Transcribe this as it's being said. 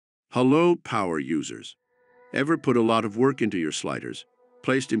Hello, power users. Ever put a lot of work into your sliders,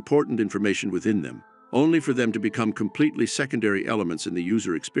 placed important information within them, only for them to become completely secondary elements in the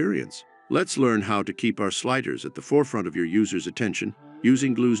user experience? Let's learn how to keep our sliders at the forefront of your user's attention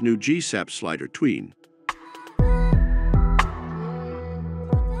using Gloo's new GSAP Slider Tween.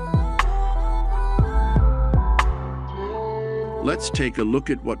 Let's take a look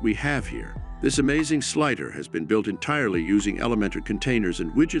at what we have here. This amazing slider has been built entirely using Elementor containers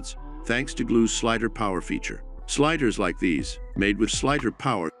and widgets thanks to Gloo's Slider Power feature. Sliders like these, made with Slider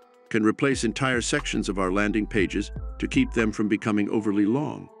Power, can replace entire sections of our landing pages to keep them from becoming overly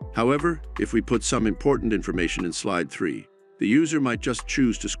long. However, if we put some important information in slide 3, the user might just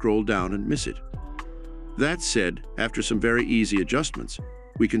choose to scroll down and miss it. That said, after some very easy adjustments,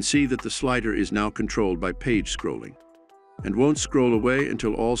 we can see that the slider is now controlled by page scrolling and won't scroll away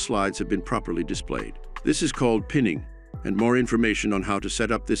until all slides have been properly displayed. This is called pinning, and more information on how to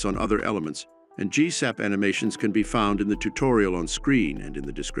set up this on other elements and GSAP animations can be found in the tutorial on screen and in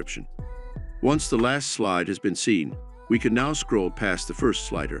the description. Once the last slide has been seen, we can now scroll past the first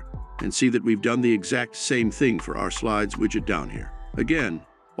slider and see that we've done the exact same thing for our slides widget down here. Again,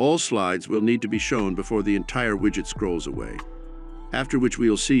 all slides will need to be shown before the entire widget scrolls away, after which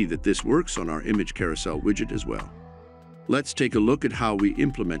we'll see that this works on our image carousel widget as well. Let's take a look at how we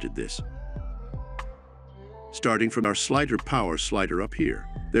implemented this. Starting from our Slider Power slider up here,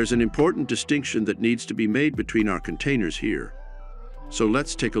 there's an important distinction that needs to be made between our containers here. So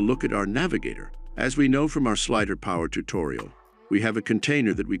let's take a look at our navigator. As we know from our Slider Power tutorial, we have a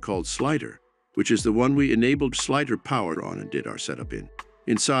container that we called Slider, which is the one we enabled Slider Power on and did our setup in.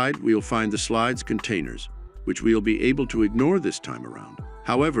 Inside, we'll find the slides containers, which we'll be able to ignore this time around.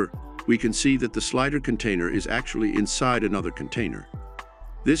 However, we can see that the slider container is actually inside another container.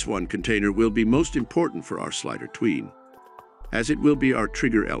 This one container will be most important for our Slider Tween, as it will be our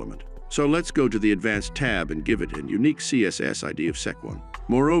trigger element. So let's go to the Advanced tab and give it a unique CSS ID of sec1.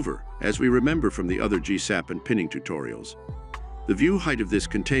 Moreover, as we remember from the other GSAP and pinning tutorials, the view height of this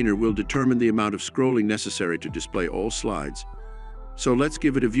container will determine the amount of scrolling necessary to display all slides. So let's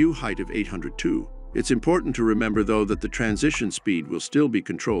give it a view height of 802. It's important to remember, though, that the transition speed will still be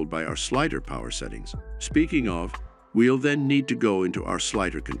controlled by our Slider Power settings. Speaking of, we'll then need to go into our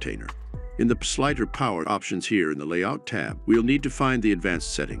slider container. In the Slider Power options here in the Layout tab, we'll need to find the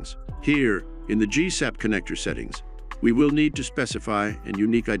Advanced settings. Here, in the GSAP connector settings, we will need to specify a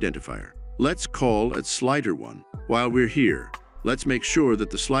unique identifier. Let's call it Slider1. While we're here, let's make sure that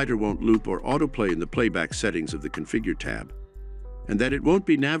the slider won't loop or autoplay in the playback settings of the Configure tab, and that it won't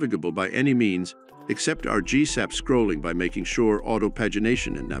be navigable by any means except our GSAP scrolling by making sure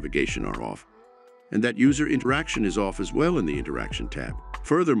auto-pagination and navigation are off, and that user interaction is off as well in the Interaction tab.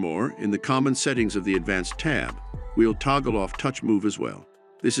 Furthermore, in the Common settings of the Advanced tab, we'll toggle off Touch Move as well.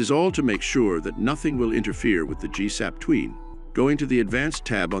 This is all to make sure that nothing will interfere with the GSAP Tween. Going to the Advanced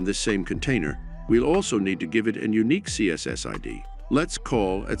tab on this same container, we'll also need to give it a unique CSS ID. Let's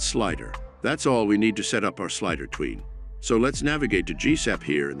call it Slider. That's all we need to set up our Slider Tween. So let's navigate to GSAP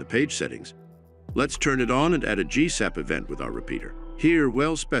here in the Page settings. Let's turn it on and add a GSAP event with our repeater. Here,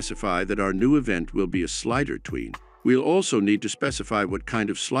 we'll specify that our new event will be a Slider Tween. We'll also need to specify what kind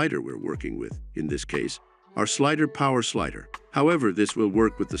of slider we're working with, in this case, our Slider Power slider. However, this will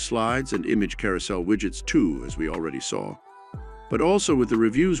work with the slides and image carousel widgets too, as we already saw, but also with the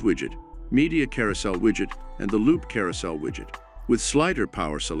Reviews widget, Media Carousel widget, and the Loop Carousel widget. With Slider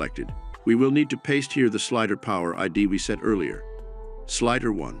Power selected, we will need to paste here the Slider Power ID we set earlier.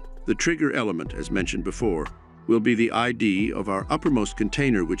 Slider1. The trigger element, as mentioned before, will be the ID of our uppermost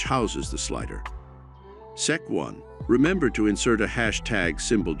container which houses the slider. Sec1. Remember to insert a hashtag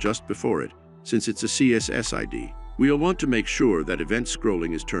symbol just before it, since it's a CSS ID. We'll want to make sure that event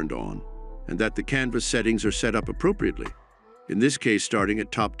scrolling is turned on, and that the canvas settings are set up appropriately, in this case starting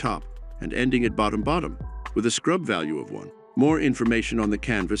at top and ending at bottom, with a scrub value of 1. More information on the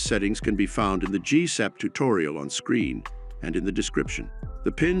canvas settings can be found in the GSAP tutorial on screen and in the description.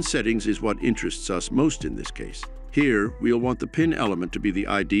 The pin settings is what interests us most in this case. Here, we'll want the pin element to be the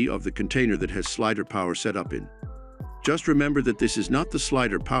ID of the container that has Slider Power set up in. Just remember that this is not the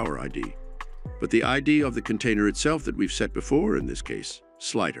Slider Power ID, but the ID of the container itself that we've set before, in this case,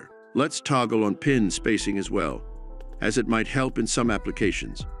 Slider. Let's toggle on pin spacing as well, as it might help in some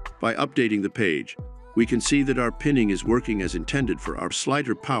applications. By updating the page, we can see that our pinning is working as intended for our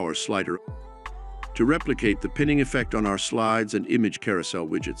Slider Power slider. To replicate the pinning effect on our slides and image carousel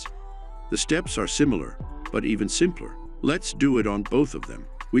widgets, the steps are similar, but even simpler. Let's do it on both of them.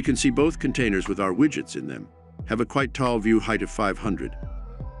 We can see both containers with our widgets in them have a quite tall view height of 500.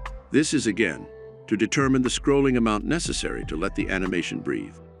 This is, again, to determine the scrolling amount necessary to let the animation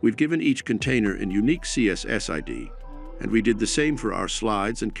breathe. We've given each container a unique CSS ID, and we did the same for our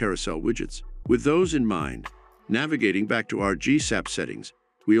slides and carousel widgets. With those in mind, navigating back to our GSAP settings,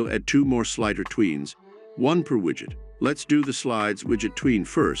 we'll add 2 more slider tweens, 1 per widget. Let's do the slides widget tween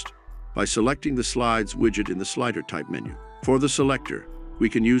first by selecting the slides widget in the slider type menu. For the selector, we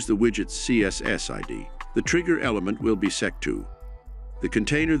can use the widget's CSS ID. The trigger element will be sec2, the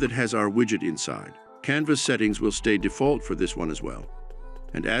container that has our widget inside. Canvas settings will stay default for this one as well.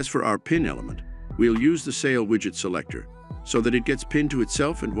 And as for our pin element, we'll use the sail widget selector so that it gets pinned to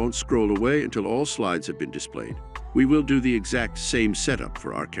itself and won't scroll away until all slides have been displayed. We will do the exact same setup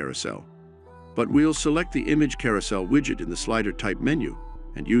for our carousel, but we'll select the image carousel widget in the slider type menu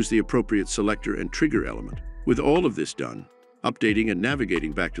and use the appropriate selector and trigger element. With all of this done, updating and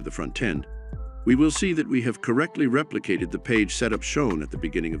navigating back to the front end, we will see that we have correctly replicated the page setup shown at the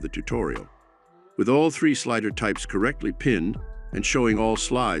beginning of the tutorial. With all 3 slider types correctly pinned and showing all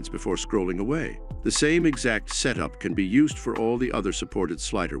slides before scrolling away, the same exact setup can be used for all the other supported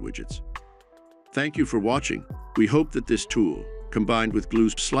slider widgets. Thank you for watching. We hope that this tool, combined with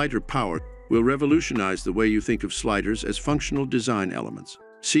Gloo's slider power, will revolutionize the way you think of sliders as functional design elements.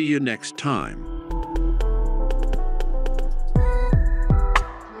 See you next time.